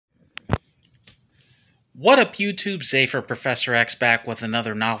What up, YouTube? Zafer Professor X back with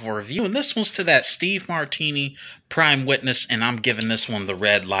another novel review, and this one's to that Steve Martini Prime Witness, and I'm giving this one the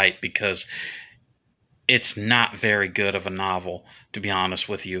red light because it's not very good of a novel, to be honest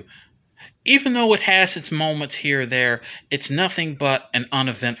with you. Even though it has its moments here or there, it's nothing but an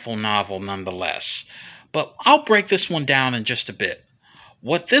uneventful novel nonetheless. But I'll break this one down in just a bit.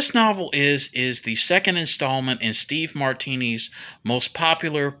 What this novel is the second installment in Steve Martini's most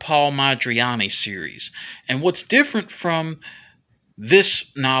popular Paul Madriani series. And what's different from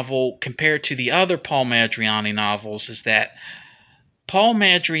this novel compared to the other Paul Madriani novels is that Paul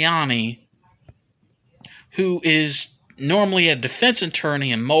Madriani, who is normally a defense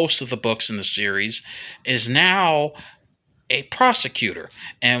attorney in most of the books in the series, is now a prosecutor.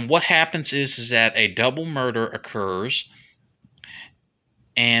 And what happens is that a double murder occurs,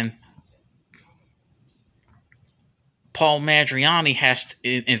 and Paul Madriani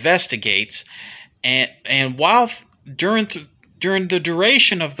investigates, and while during the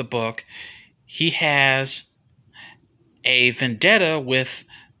duration of the book, he has a vendetta with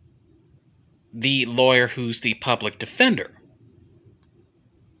the lawyer who's the public defender.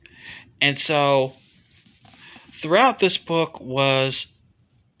 And so throughout this book was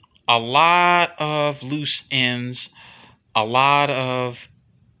a lot of loose ends, a lot of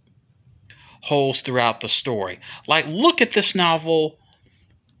holes throughout the story. Like, look at this novel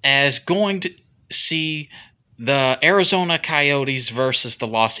as going to see the Arizona Coyotes versus the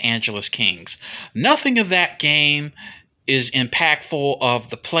Los Angeles Kings. Nothing of that game is impactful of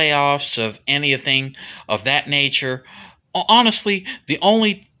the playoffs, of anything of that nature. Honestly, the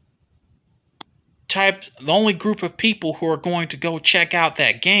only group of people who are going to go check out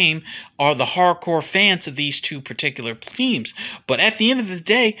that game are the hardcore fans of these two particular teams. But at the end of the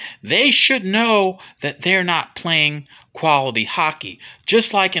day, they should know that they're not playing quality hockey.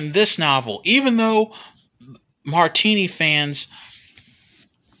 Just like in this novel, even though Martini fans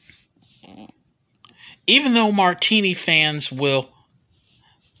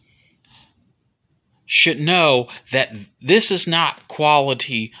should know that this is not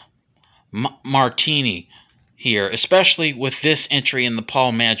quality Martini here, especially with this entry in the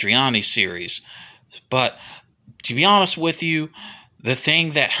Paul Madriani series. But to be honest with you, the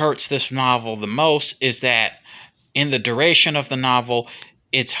thing that hurts this novel the most is that in the duration of the novel,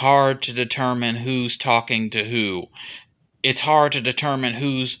 it's hard to determine who's talking to who. It's hard to determine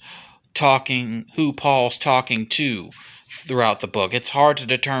who Paul's talking to throughout the book. It's hard to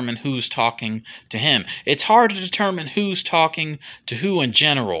determine who's talking to him. It's hard to determine who's talking to who in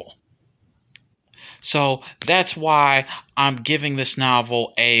general. So that's why I'm giving this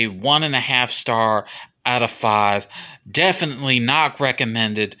novel a 1.5 star out of 5. Definitely not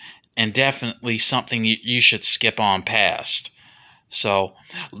recommended, and definitely something you should skip on past. So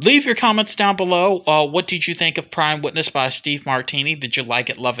leave your comments down below. What did you think of Prime Witness by Steve Martini? Did you like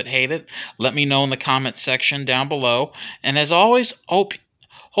it, love it, hate it? Let me know in the comment section down below. And as always, hope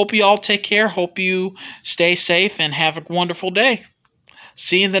you all take care. Hope you stay safe and have a wonderful day.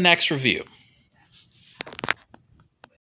 See you in the next review.